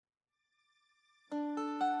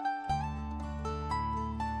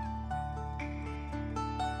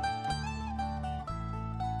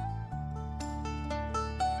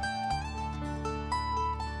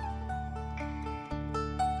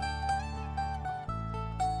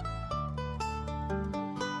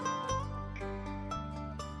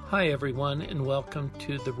Hi, everyone, and welcome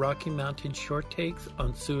to the Rocky Mountain Short Takes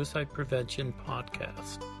on Suicide Prevention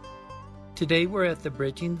podcast. Today we're at the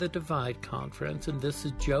Bridging the Divide conference, and this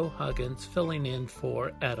is Joe Huggins filling in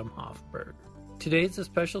for Adam Hofberg. Today is a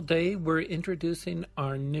special day. We're introducing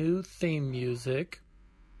our new theme music,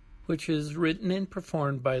 which is written and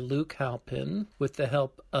performed by Luke Halpin with the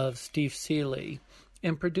help of Steve Seeley,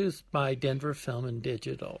 and produced by Denver Film and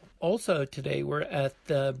Digital. Also today we're at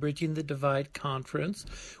the Bridging the Divide conference,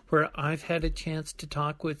 where I've had a chance to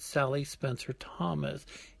talk with Sally Spencer Thomas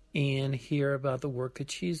and hear about the work that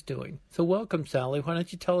she's doing. So welcome, Sally. Why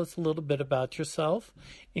don't you tell us a little bit about yourself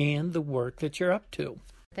and the work that you're up to?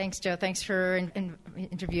 Thanks, Joe. Thanks for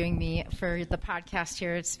interviewing me for the podcast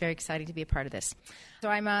here. It's very exciting to be a part of this. So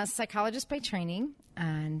I'm a psychologist by training,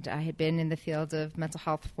 and I had been in the field of mental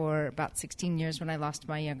health for about 16 years when I lost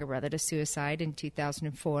my younger brother to suicide in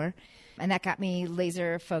 2004. And that got me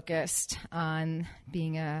laser focused on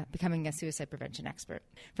becoming a suicide prevention expert.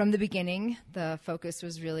 From the beginning, the focus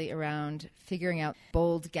was really around figuring out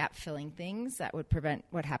bold gap-filling things that would prevent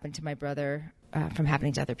what happened to my brother from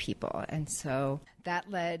happening to other people. And so that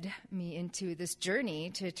led me into this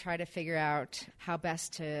journey to try to figure out how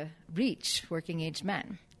best to reach working age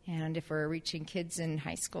men. And if we're reaching kids in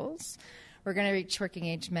high schools, we're going to reach working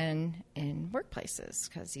age men in workplaces,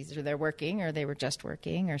 because either they're working or they were just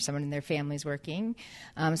working or someone in their family's working.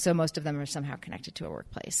 So most of them are somehow connected to a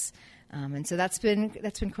workplace. And so that's been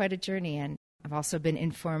quite a journey. And I've also been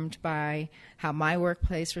informed by how my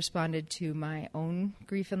workplace responded to my own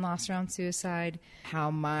grief and loss around suicide,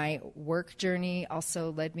 how my work journey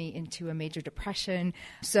also led me into a major depression.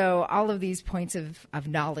 So all of these points of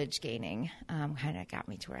knowledge gaining kind of got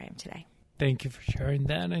me to where I am today. Thank you for sharing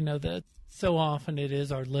that. I know that so often it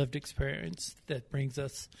is our lived experience that brings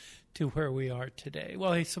us to where we are today.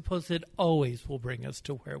 Well, I suppose it always will bring us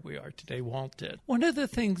to where we are today, won't it? One of the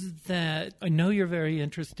things that I know you're very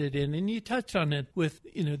interested in, and you touched on it with,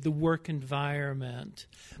 the work environment,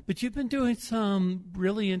 but you've been doing some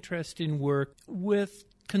really interesting work with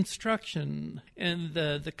construction and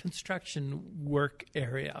the construction work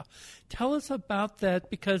area. Tell us about that,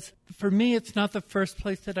 because for me, it's not the first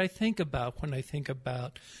place that I think about when I think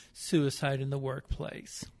about suicide in the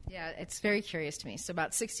workplace. Yeah, it's very curious to me. So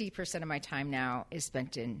about 60% of my time now is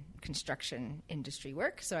spent in construction industry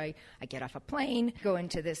work. So I get off a plane, go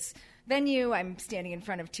into this venue. I'm standing in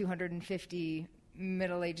front of 250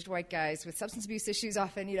 middle-aged white guys with substance abuse issues.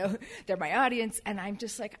 Often, they're my audience. And I'm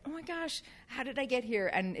just like, oh my gosh, how did I get here?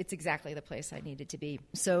 And it's exactly the place I needed to be.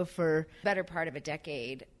 So for the better part of a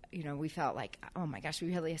decade, we felt like, oh my gosh,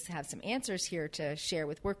 we really have some answers here to share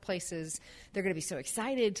with workplaces. They're going to be so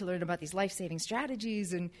excited to learn about these life-saving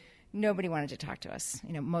strategies, and nobody wanted to talk to us.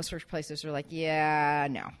 Most workplaces were like, yeah,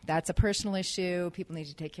 no, that's a personal issue. People need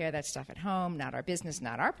to take care of that stuff at home. Not our business,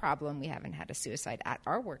 not our problem. We haven't had a suicide at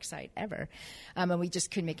our work site ever. And we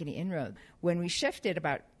just couldn't make any inroad. When we shifted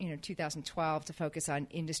about 2012 to focus on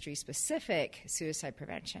industry-specific suicide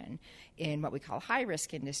prevention in what we call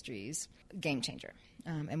high-risk industries, game changer.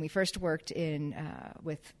 And we first worked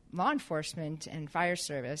with law enforcement and fire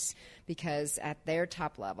service because at their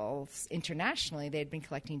top levels internationally, they had been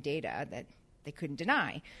collecting data that they couldn't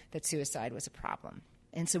deny that suicide was a problem.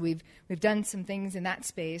 And so we've done some things in that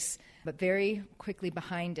space, but very quickly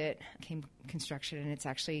behind it came construction, and it's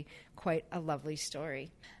actually quite a lovely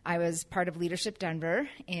story. I was part of Leadership Denver,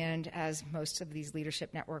 and as most of these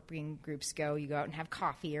leadership networking groups go, you go out and have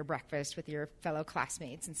coffee or breakfast with your fellow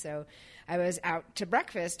classmates. And so I was out to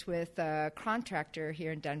breakfast with a contractor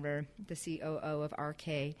here in Denver, the COO of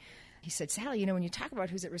RK. He said, Sally, when you talk about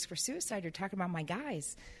who's at risk for suicide, you're talking about my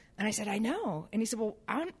guys. And I said, I know. And he said, well,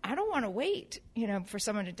 I don't want to wait, for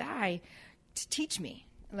someone to die to teach me.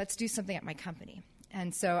 Let's do something at my company.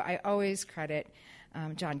 And so I always credit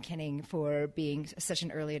John Kenning for being such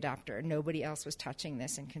an early adopter. Nobody else was touching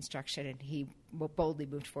this in construction, and he boldly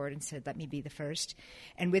moved forward and said, let me be the first.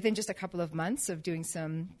 And within just a couple of months of doing a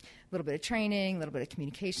little bit of training, a little bit of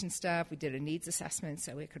communication stuff, we did a needs assessment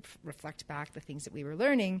so we could reflect back the things that we were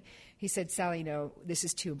learning. He said, Sally, this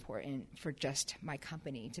is too important for just my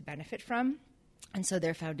company to benefit from. And so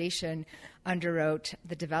their foundation underwrote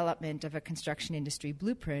the development of a construction industry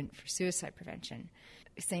blueprint for suicide prevention.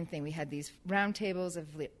 Same thing, we had these roundtables of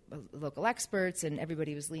local experts, and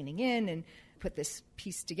everybody was leaning in and put this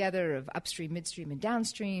piece together of upstream, midstream, and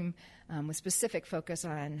downstream with specific focus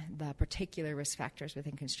on the particular risk factors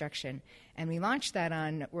within construction. And we launched that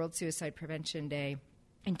on World Suicide Prevention Day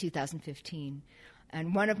in 2015.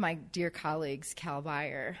 And one of my dear colleagues, Cal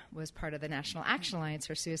Beyer, was part of the National Action Alliance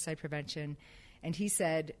for Suicide Prevention. And he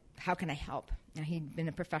said, how can I help? Now, he'd been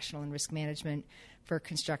a professional in risk management for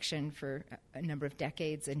construction for a number of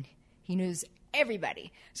decades, and he knows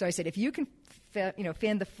everybody. So I said, if you can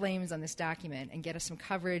fan the flames on this document and get us some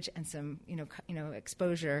coverage and some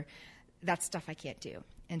exposure, that's stuff I can't do.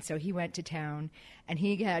 And so he went to town, and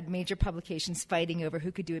he had major publications fighting over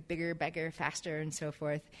who could do it bigger, better, faster, and so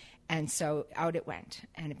forth. And so out it went,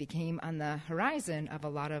 and it became on the horizon of a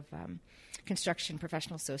lot of construction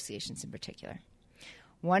professional associations in particular.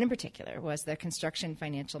 One in particular was the Construction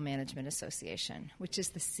Financial Management Association, which is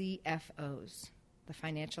the CFOs, the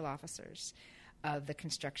financial officers of the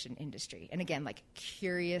construction industry. And again, like,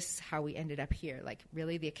 curious how we ended up here. Like,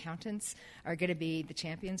 really, the accountants are going to be the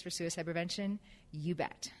champions for suicide prevention? You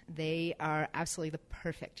bet. They are absolutely the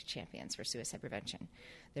perfect champions for suicide prevention.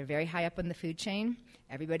 They're very high up on the food chain.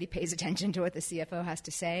 Everybody pays attention to what the CFO has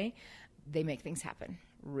to say. They make things happen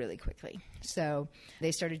really quickly. So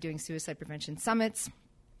they started doing suicide prevention summits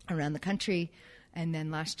around the country. And then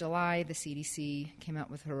last July, the CDC came out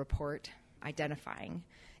with a report identifying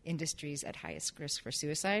industries at highest risk for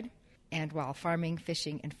suicide. And while farming,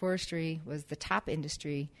 fishing, and forestry was the top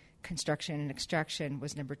industry, construction and extraction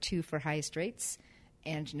was number 2 for highest rates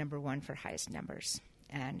and number 1 for highest numbers.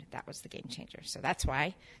 And that was the game changer. So that's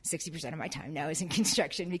why 60% of my time now is in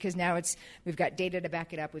construction, because now we've got data to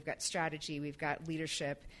back it up, we've got strategy, we've got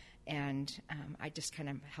leadership, and I just kind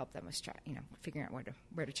of help them with figuring out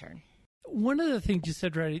where to turn. One of the things you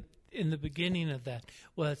said right in the beginning of that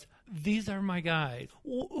was, these are my guys.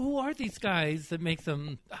 Who are these guys that make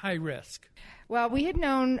them high risk? Well, we had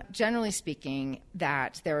known, generally speaking,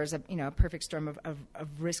 that there was a perfect storm of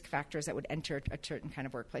risk factors that would enter a certain kind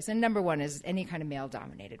of workplace. And number 1 is any kind of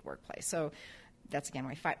male-dominated workplace. So that's, again,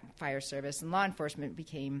 why fire service and law enforcement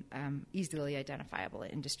became easily identifiable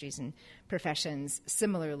industries and professions.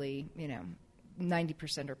 Similarly,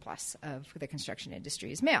 90% or plus of the construction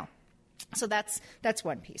industry is male. So that's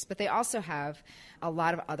one piece. But they also have a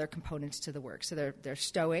lot of other components to the work. So they're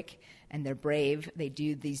stoic and they're brave. They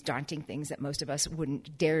do these daunting things that most of us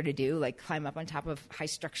wouldn't dare to do, like climb up on top of high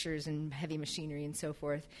structures and heavy machinery and so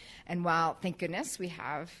forth. And while, thank goodness, we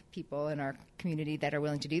have people in our community that are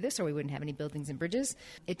willing to do this, or we wouldn't have any buildings and bridges,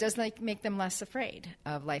 it does make them less afraid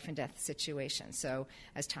of life and death situations. So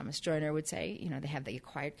as Thomas Joyner would say, they have the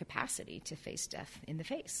acquired capacity to face death in the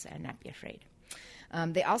face and not be afraid.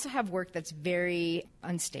 They also have work that's very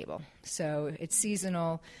unstable. So it's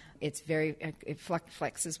seasonal. It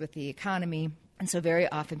flexes with the economy. And so very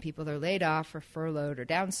often people are laid off or furloughed or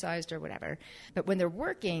downsized or whatever. But when they're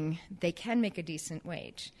working, they can make a decent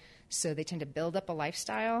wage. So they tend to build up a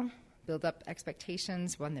lifestyle, build up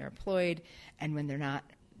expectations when they're employed, and when they're not,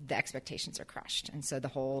 the expectations are crushed. And so the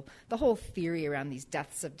whole theory around these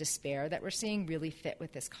deaths of despair that we're seeing really fit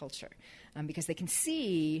with this culture, because they can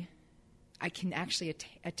see, I can actually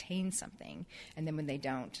attain something. And then when they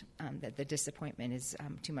don't, that the disappointment is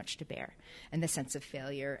too much to bear, and the sense of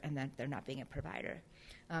failure, and that they're not being a provider.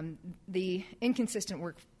 The inconsistent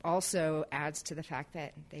work also adds to the fact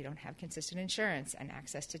that they don't have consistent insurance and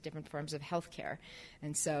access to different forms of health care.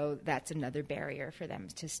 And so that's another barrier for them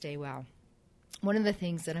to stay well. One of the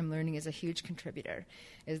things that I'm learning is a huge contributor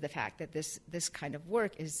is the fact that this kind of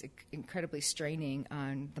work is incredibly straining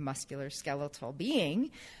on the musculoskeletal being.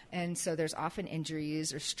 And so there's often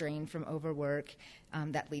injuries or strain from overwork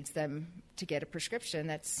that leads them to get a prescription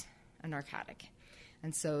that's a narcotic.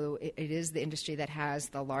 And so it is the industry that has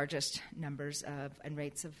the largest numbers of and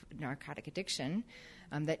rates of narcotic addiction,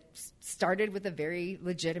 that started with a very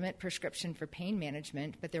legitimate prescription for pain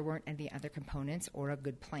management, but there weren't any other components or a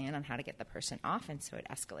good plan on how to get the person off, and so it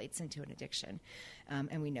escalates into an addiction.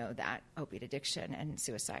 And we know that opiate addiction and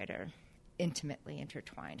suicide are intimately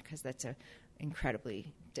intertwined, because that's an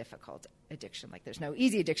incredibly difficult addiction. Like, there's no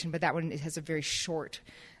easy addiction, but that one, it has a very short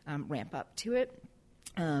ramp up to it.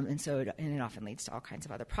 And it often leads to all kinds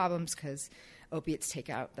of other problems, because opiates take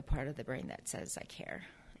out the part of the brain that says, I care.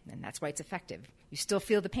 And that's why it's effective. You still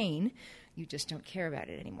feel the pain, you just don't care about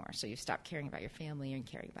it anymore. So you stop caring about your family and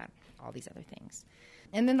caring about all these other things.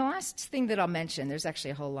 And then the last thing that I'll mention, there's actually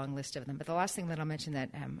a whole long list of them, but the last thing that I'll mention that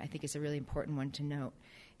I think is a really important one to note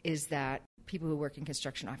is that people who work in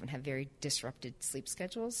construction often have very disrupted sleep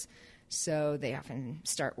schedules. So they often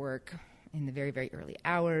start work in the very, very early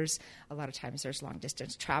hours. A lot of times there's long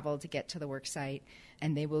distance travel to get to the work site,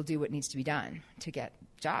 and they will do what needs to be done to get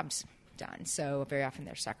jobs done. So very often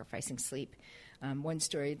they're sacrificing sleep. One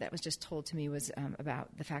story that was just told to me was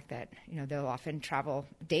about the fact that they'll often travel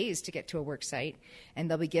days to get to a work site, and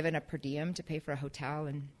they'll be given a per diem to pay for a hotel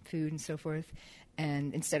and food and so forth.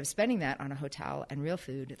 And instead of spending that on a hotel and real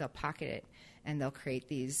food, they'll pocket it, and they'll create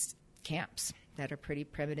these camps that are pretty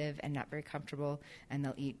primitive and not very comfortable, and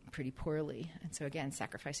they'll eat pretty poorly. And so, again,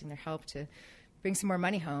 sacrificing their health to bring some more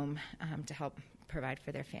money home to help provide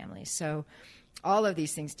for their families. So all of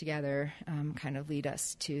these things together kind of lead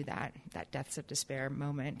us to that deaths of despair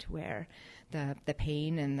moment where the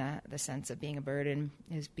pain and the sense of being a burden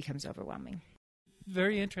becomes overwhelming.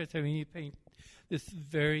 Very interesting. I mean, you paint this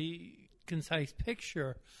very concise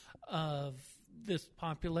picture of this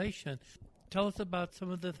population. Tell us about some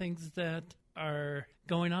of the things that are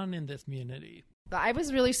going on in this community. But I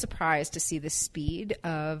was really surprised to see the speed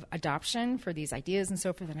of adoption for these ideas and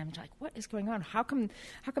so forth. And I'm like, what is going on? How come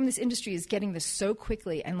this industry is getting this so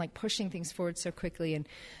quickly and like pushing things forward so quickly?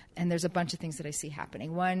 And there's a bunch of things that I see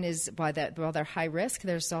happening. One is while they're high risk,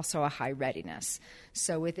 there's also a high readiness.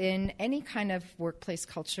 So within any kind of workplace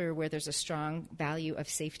culture where there's a strong value of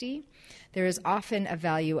safety, there is often a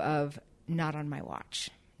value of not on my watch.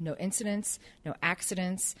 No incidents, no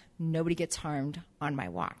accidents, nobody gets harmed on my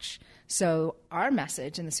watch. So our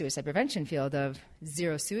message in the suicide prevention field of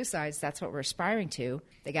zero suicides, that's what we're aspiring to,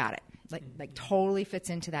 they got it. Like totally fits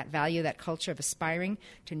into that value, that culture of aspiring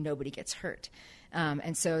to nobody gets hurt.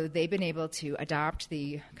 And so they've been able to adopt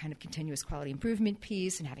the kind of continuous quality improvement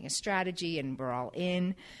piece and having a strategy, and we're all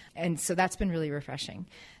in. And so that's been really refreshing.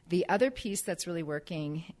 The other piece that's really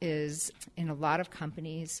working is in a lot of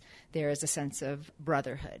companies, there is a sense of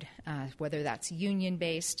brotherhood, whether that's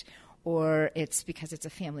union-based or it's because it's a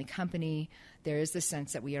family company. There is this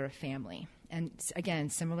sense that we are a family. And again,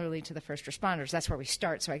 similarly to the first responders, that's where we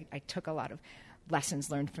start. So I took a lot of lessons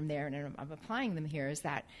learned from there, and I'm applying them here, is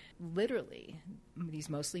that literally these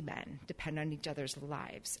mostly men depend on each other's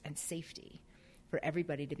lives and safety for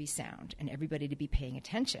everybody to be sound and everybody to be paying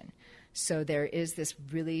attention. So there is this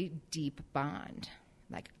really deep bond.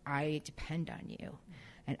 Like, I depend on you,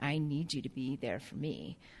 and I need you to be there for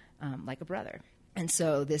me, like a brother. And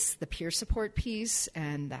so the peer support piece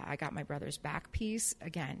and the I got my brother's back piece,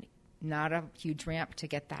 again, not a huge ramp to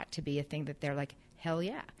get that to be a thing that they're like, hell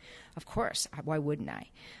yeah, of course, why wouldn't I?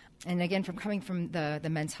 And again, coming from the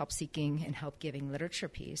men's help-seeking and help-giving literature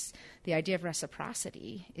piece, the idea of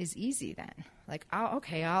reciprocity is easy then. Like,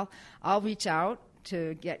 I'll reach out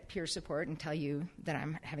to get peer support and tell you that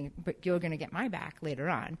I'm having, but you're going to get my back later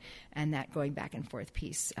on. And that going back and forth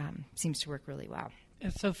piece seems to work really well.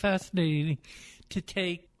 It's so fascinating to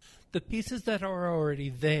take the pieces that are already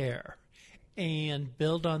there and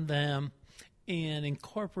build on them and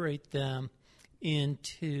incorporate them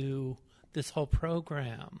into this whole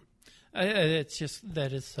program. It's just,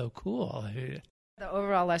 that is so cool. The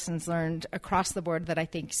overall lessons learned across the board that I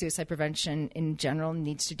think suicide prevention in general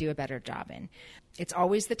needs to do a better job in. It's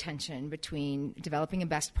always the tension between developing a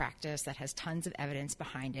best practice that has tons of evidence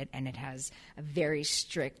behind it and it has a very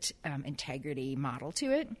strict integrity model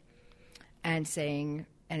to it, and saying,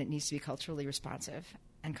 and it needs to be culturally responsive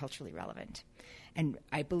and culturally relevant. And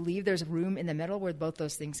I believe there's room in the middle where both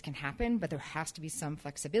those things can happen, but there has to be some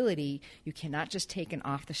flexibility. You cannot just take an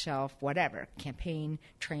off-the-shelf, whatever, campaign,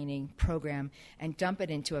 training, program, and dump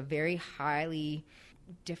it into a very highly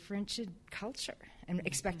differentiated culture and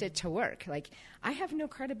expect it to work. Like, I have no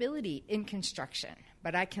credibility in construction,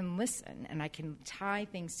 but I can listen and I can tie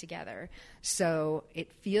things together so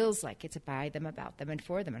it feels like it's by them, about them, and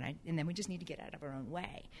for them. And then we just need to get out of our own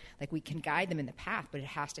way. Like, we can guide them in the path, but it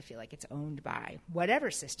has to feel like it's owned by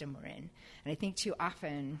whatever system we're in. And I think too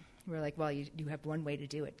often we're like, well, you have one way to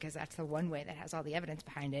do it because that's the one way that has all the evidence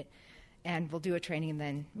behind it. And we'll do a training, and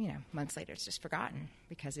then, months later it's just forgotten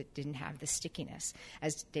because it didn't have the stickiness.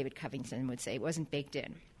 As David Covington would say, it wasn't baked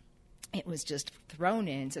in. It was just thrown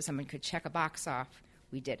in so someone could check a box off.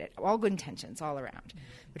 We did it. All good intentions all around. Mm-hmm.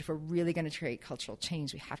 But if we're really going to create cultural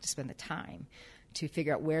change, we have to spend the time to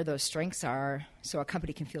figure out where those strengths are so a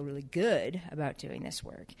company can feel really good about doing this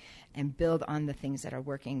work and build on the things that are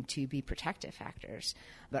working to be protective factors,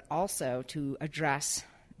 but also to address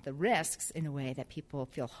the risks in a way that people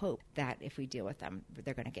feel hope that if we deal with them,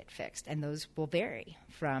 they're going to get fixed. And those will vary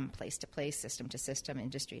from place to place, system to system,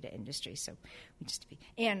 industry to industry. So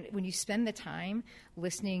and when you spend the time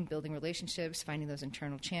listening, building relationships, finding those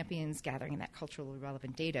internal champions, gathering that culturally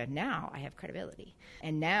relevant data, now I have credibility.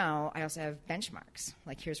 And now I also have benchmarks.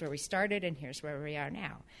 Like, here's where we started and here's where we are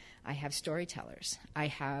now. I have storytellers. I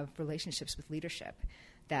have relationships with leadership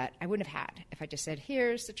that I wouldn't have had if I just said,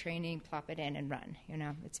 here's the training, plop it in and run.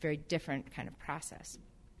 It's a very different kind of process.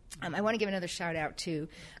 I want to give another shout out to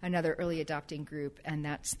another early adopting group, and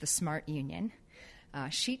that's the SMART Union.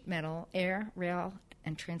 Sheet metal, air, rail,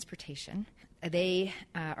 and transportation. They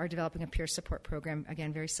are developing a peer support program,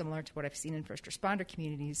 again, very similar to what I've seen in first responder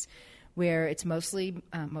communities, where it's mostly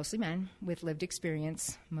men with lived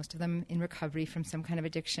experience, most of them in recovery from some kind of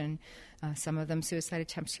addiction, some of them suicide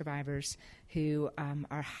attempt survivors who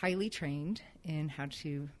are highly trained in how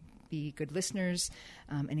to be good listeners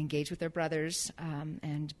and engage with their brothers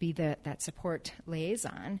and be that support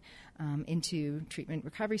liaison into treatment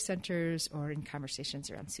recovery centers or in conversations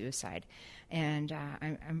around suicide. And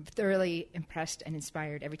I'm thoroughly impressed and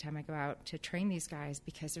inspired every time I go out to train these guys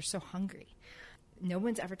because they're so hungry. No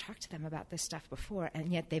one's ever talked to them about this stuff before,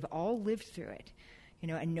 and yet they've all lived through it.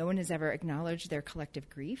 And no one has ever acknowledged their collective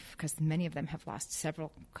grief because many of them have lost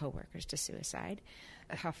several coworkers to suicide.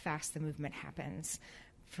 How fast the movement happens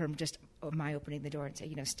from just my opening the door and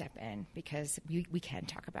say, step in, because we can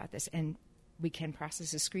talk about this and we can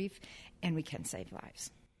process this grief and we can save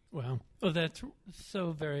lives. Wow. Well, that's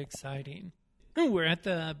so very exciting. We're at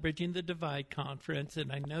the Bridging the Divide conference,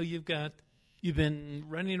 and I know you've been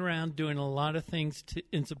running around doing a lot of things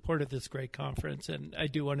in support of this great conference. And I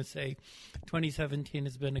do want to say 2017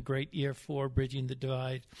 has been a great year for Bridging the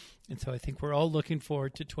Divide. And so I think we're all looking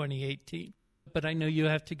forward to 2018. But I know you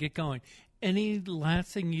have to get going. Any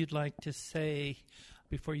last thing you'd like to say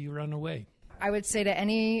before you run away? I would say to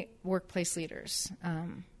any workplace leaders,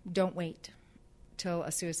 don't wait till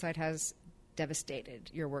a suicide has devastated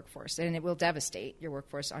your workforce. And it will devastate your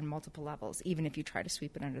workforce on multiple levels, even if you try to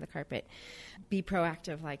sweep it under the carpet. Be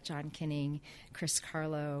proactive like John Kinning, Chris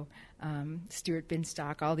Carlo, Stuart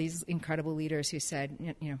Binstock, all these incredible leaders who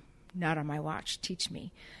said, not on my watch, teach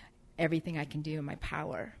me everything I can do in my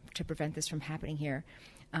power to prevent this from happening here.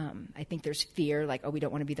 I think there's fear, like, we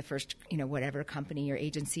don't want to be the first, whatever company or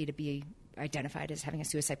agency to be identified as having a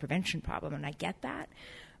suicide prevention problem, and I get that.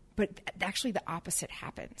 But actually the opposite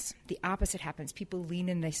happens. The opposite happens. People lean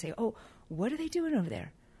in and they say, oh, what are they doing over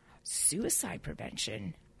there? Suicide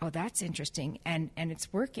prevention. Oh, that's interesting. And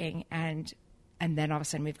it's working. And then all of a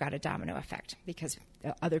sudden we've got a domino effect because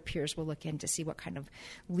other peers will look in to see what kind of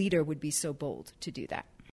leader would be so bold to do that.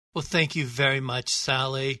 Well, thank you very much,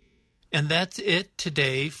 Sally. And that's it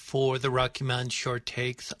today for the Rocky Mountain Short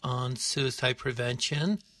Takes on suicide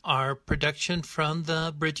prevention, our production from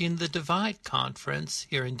the Bridging the Divide conference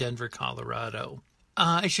here in Denver, Colorado.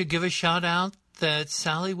 I should give a shout out that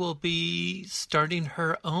Sally will be starting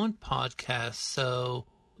her own podcast, so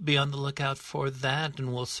be on the lookout for that,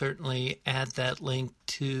 and we'll certainly add that link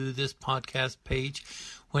to this podcast page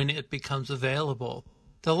when it becomes available.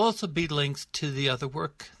 There'll also be links to the other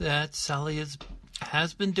work that Sally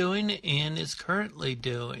has been doing and is currently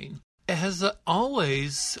doing. As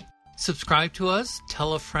always, subscribe to us,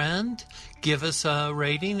 tell a friend, give us a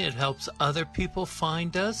rating. It helps other people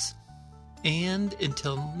find us. And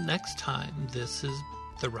until next time, this is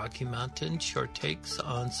the Rocky Mountain Short Takes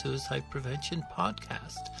on Suicide Prevention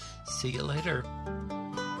podcast. See you later.